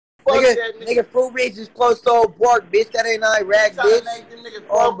Nigga, Fruitridge is close to Old Park, bitch. That ain't Iraq, bitch.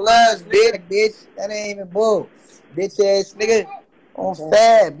 On Bloods, bitch. That ain't even bull. Bitch ass nigga. On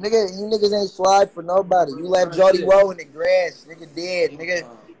Fab, nigga. You niggas ain't slide for nobody. You left Jody Woe in the grass, nigga, dead, nigga.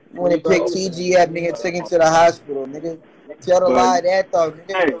 You wanna pick TG up, nigga, took him to the hospital, nigga. Tell the lie that though,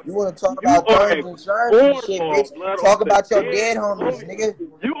 nigga. Hey, you wanna talk about terms and insurance and shit, bitch. Talk about your dead homies, nigga.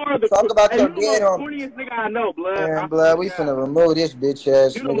 Talk about your dead homies. Nigga I know, blood. Man, blood, we finna remove this bitch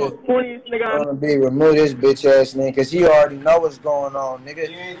ass nigga. Remove this bitch ass nigga, cause you already know what's going on, nigga.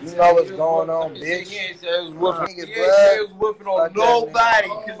 You know what's going on, bitch. Nigga, blood. Nobody.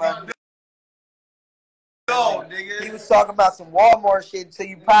 He was talking about some Walmart shit until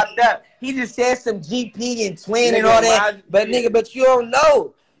you popped up. He just said some GP and twin and all that. But nigga, but you don't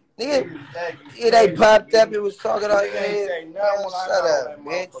know. Nigga, they popped up. It was talking about shut up,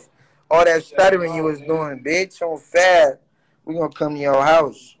 bitch. All that stuttering you was doing, bitch, on Fab. We gonna come to your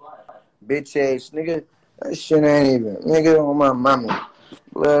house. Bitch ass nigga. That shit ain't even. Nigga, on my mama.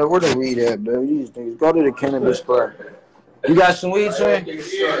 Blood, where the weed at, baby? These niggas. Go to the cannabis store. You got some weed, Trey?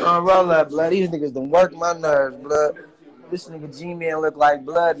 Roll up, blood. These niggas done work my nerves, blood. This nigga Gman look like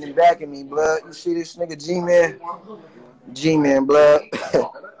blood in the back of me, blood. You see this nigga Gman? Gman, blood.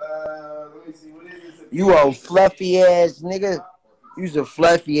 You old fluffy ass nigga. You's a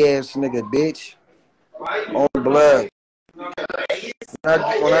fluffy ass nigga, bitch. On blood. When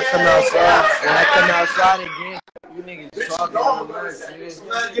I come outside again, you niggas talking on the merch,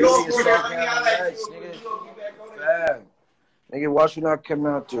 nigga. You niggas talking on the merch, nigga. Nigga, watch you not come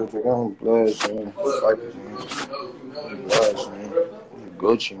out there for one blood, man. Fuck, man. Bloods, man.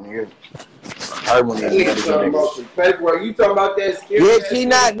 Gucci, nigga. I want these paperwork. You talking about that scary? Bitch, he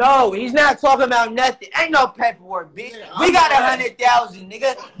not. No, he's not talking about nothing. Ain't no paperwork, bitch. We got 100,000,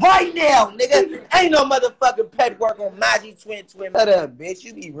 nigga. Right now, nigga. Ain't no motherfucking paperwork on Magic Twin. Shut up, bitch.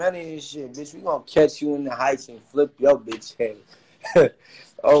 You be running this shit, bitch. We gonna catch you in the heights and flip your bitch head.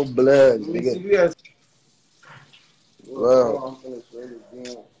 Oh, bloods, nigga. Bro,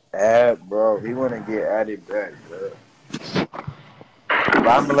 bro, he wanna get added back, bro. But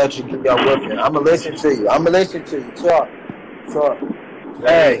I'm gonna let you get your whipping. I'm gonna listen to you. Talk.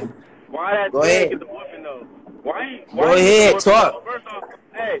 Hey, go ahead. Go ahead, talk. First off,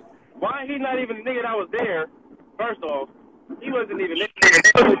 hey, why he not even the nigga that was there? First off, he wasn't even there.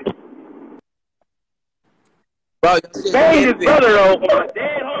 Bro, bang his brother though, on my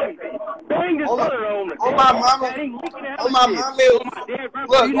dead homie. Bang his brother on my mama. On my mama.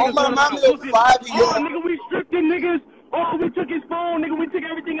 Look, on my mama, 5 years. Oh, nigga, we stripped him, niggas. Oh, we took his phone, nigga. We took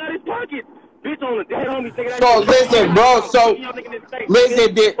everything out of his pocket. Bitch, on the dead homie. So listen, bro. So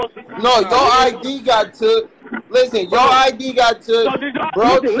listen, no, your ID got took. Listen, your ID got took.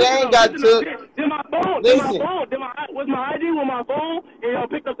 Bro, chain got took. Did my phone? Listen. Was my ID with my phone? And y'all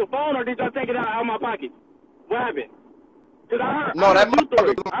picked up the phone, or did y'all take it out of my pocket? What happened? No, that motherfucker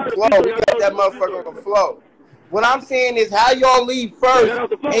on the flow. We got that motherfucker on the flow. What I'm saying is how y'all leave first,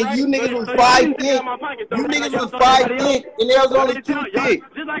 and you niggas was 5 thick. You niggas was 5 thick, and there was only 2 thick.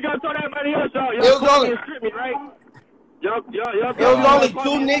 Just like I told everybody else, y'all. It was only 2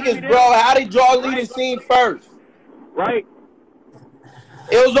 niggas, bro. How did y'all leave the scene first? Right.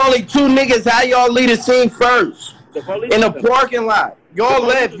 It was only 2 niggas. How y'all leave the scene first? In the parking lot. Y'all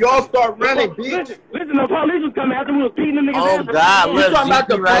left. Y'all start running, bitch. Listen, the police was coming after we was beating them niggas. Oh, God. You talking about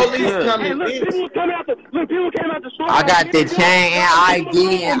the police coming, people came out the store. I got the chain and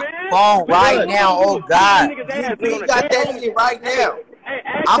ID and phone right now. Oh, God. We got that shit right now.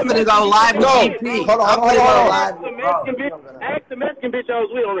 I'm finna go live with GP. Hold on. Ask the Mexican bitch I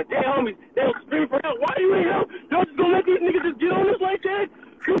was with on the dead homies. They was screaming for help. Why you ain't help? Y'all just gonna let these niggas just get on us like that?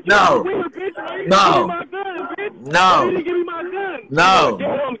 No.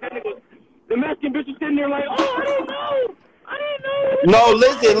 The Mexican bitch was sitting there like, oh, I didn't know. No,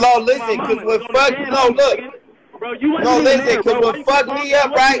 listen, cause what fuck, no, look. Bro, you no, listen, cause what fucked me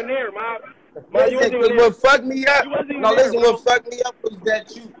up, right? Listen, cause what fucked me up, no, listen, what fucked me up was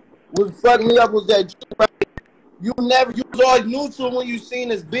that you was always neutral when you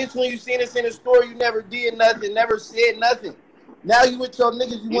seen us, bitch. When you seen us in the store, you never did nothing, never said nothing. Now you with your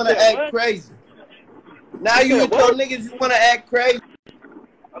niggas, you wanna act crazy. Now you with your niggas, you wanna act crazy.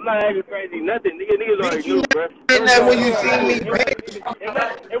 I'm not acting crazy, nothing. Niggas already knew, bro. That when you see me, bitch.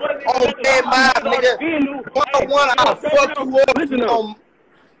 Oh, dead mob, nigga. 1-on-1, I'll fuck you up.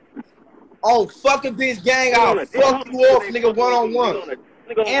 On fucking bitch gang, I'll fuck you off, nigga, 1-on-1.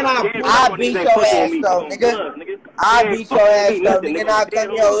 And I beat your ass, though, nigga. I beat your ass, though, nigga. And I'll come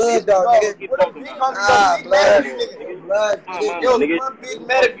to your hood, though, nigga. Blood. It was one big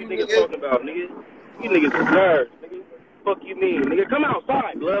Meadowview, nigga. You niggas are nerds, nigga. Fuck you mean, nigga? Come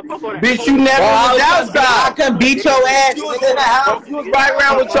outside, blood. Fuck all that. Bitch, you never was outside. I couldn't beat your ass. You was in the house. You was riding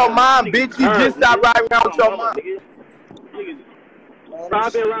around with your mom, bitch. You just stopped riding around with your mom.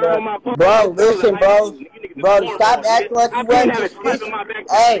 Bro, listen, bro. Bro, stop acting like you wasn't just fishing.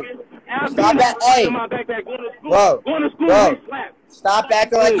 Hey, stop acting. Hey, bro, stop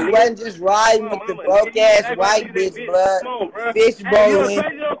acting like you wasn't just riding with the broke ass white bitch, blood. Fish bowling.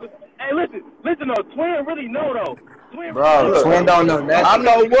 Hey, listen though. Twin really know though. Bro, Twin don't know nothing. I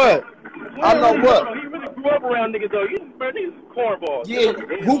know what. I know what. He really grew up around niggas though. Niggas is cornballs. Yeah,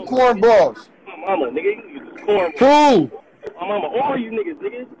 who cornballs? Mama, nigga, you cornballs. Who? Mama, all you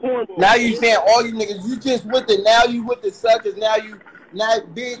niggas, cornballs. Now you saying all you niggas, you just with the, now you with the suckers, now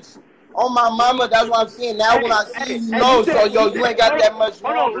bitch, on my mama, that's what I'm saying. Now when I see you know, so yo, you ain't got that much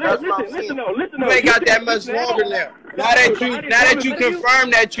longer, that's what I'm saying. You ain't got that much longer now. Now that you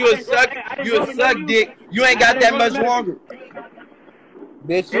confirm that you a suck dick, you ain't got that much longer.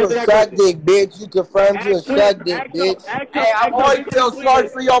 Bitch, you a suck dick, bitch. You confirmed you a suck dick, bitch. Hey, I always feel sorry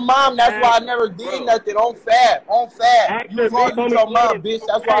for your mom. That's why I never did nothing. On fat. You was always with your mom, bitch.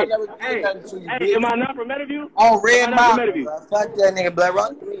 That's why I never did nothing to you, bitch. Am I not from Meadowview? On red mom. Fuck that nigga,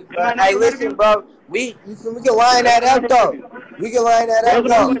 blood. Hey, listen, bro. We can line that up, though. We can line that up,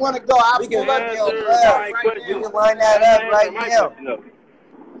 though. You want to go? I'll pull up your blood. We can line that up right now.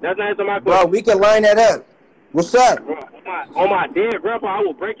 That's not answer my question. Bro, we can line that up. What's up? Bro, on my dead grandpa, I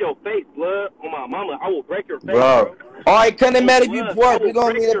will break your face, blood. On my mama, I will break your face, bro. All right, come to Meadowview Park. We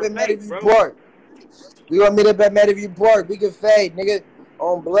gonna meet up at Meadowview Park. We gonna meet up at Meadowview Park. We can fade, nigga.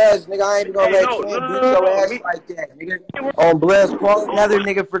 On Bloods, nigga, I ain't even gonna let Twin beat your ass like that, nigga. On Bloods, call another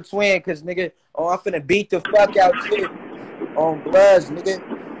nigga for Twin, cause nigga, I'm finna beat the fuck out you. On Bloods, nigga.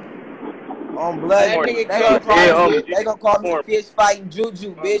 On Bloods, they gonna call me fish fighting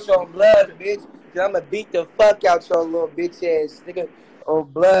JuJu, bitch. On Bloods, bitch. I'm gonna beat the fuck out your little bitch ass, nigga. On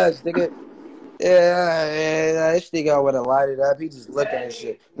Bloods, nigga. Yeah, this nigga wanna light it up. He just looking at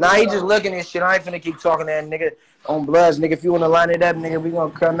shit. Nah, he just looking at shit. I ain't finna keep talking to that nigga. On Bloods, nigga. If you wanna line it up, nigga, we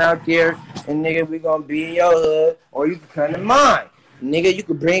gonna come out there and nigga, we gonna be in your hood, or you can come to mine. Nigga, you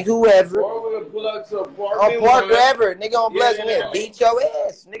can bring whoever. Or we're gonna pull up to a park. On park wherever, nigga. On Bloods, nigga. Beat your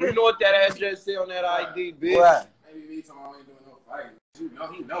ass, nigga. You know what that address say on that ID, bitch? What? Maybe me talking about ain't doing no fighting. You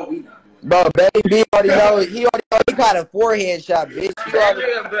know, he know we not doing. Bro, baby B already know. He got a forehead shot, bitch. That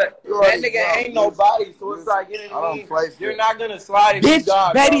nigga ain't nobody, so it's like, you know what I mean? You're not gonna slide it.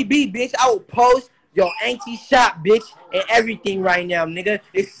 Bitch, baby B, bitch, I will post your auntie shop, bitch, and everything right now, nigga.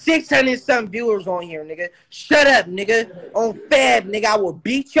 It's 600-something viewers on here, nigga. Shut up, nigga. On Fab, nigga, I will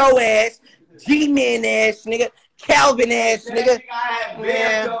beat your ass. Gman ass, nigga. Calvin ass, nigga.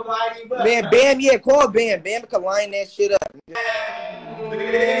 Man, Bam, yeah, call Bam. Bam can line that shit up.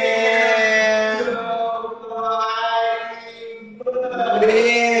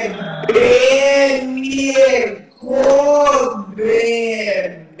 Bam, yeah, call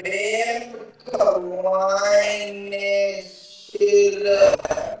Bam. Bam can line that shit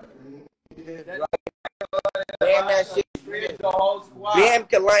up. Bam, that shit. Bam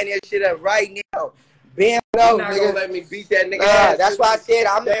can line that shit up right now. Bam, no, not nigga. Gonna let me beat that nigga. Nah, that's why I said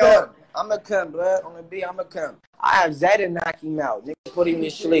I'ma come. I'ma come, blood. On the B, I'ma come. I have Zeta knock him out. Nigga, put him to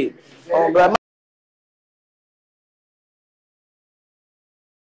sleep. Oh, blood.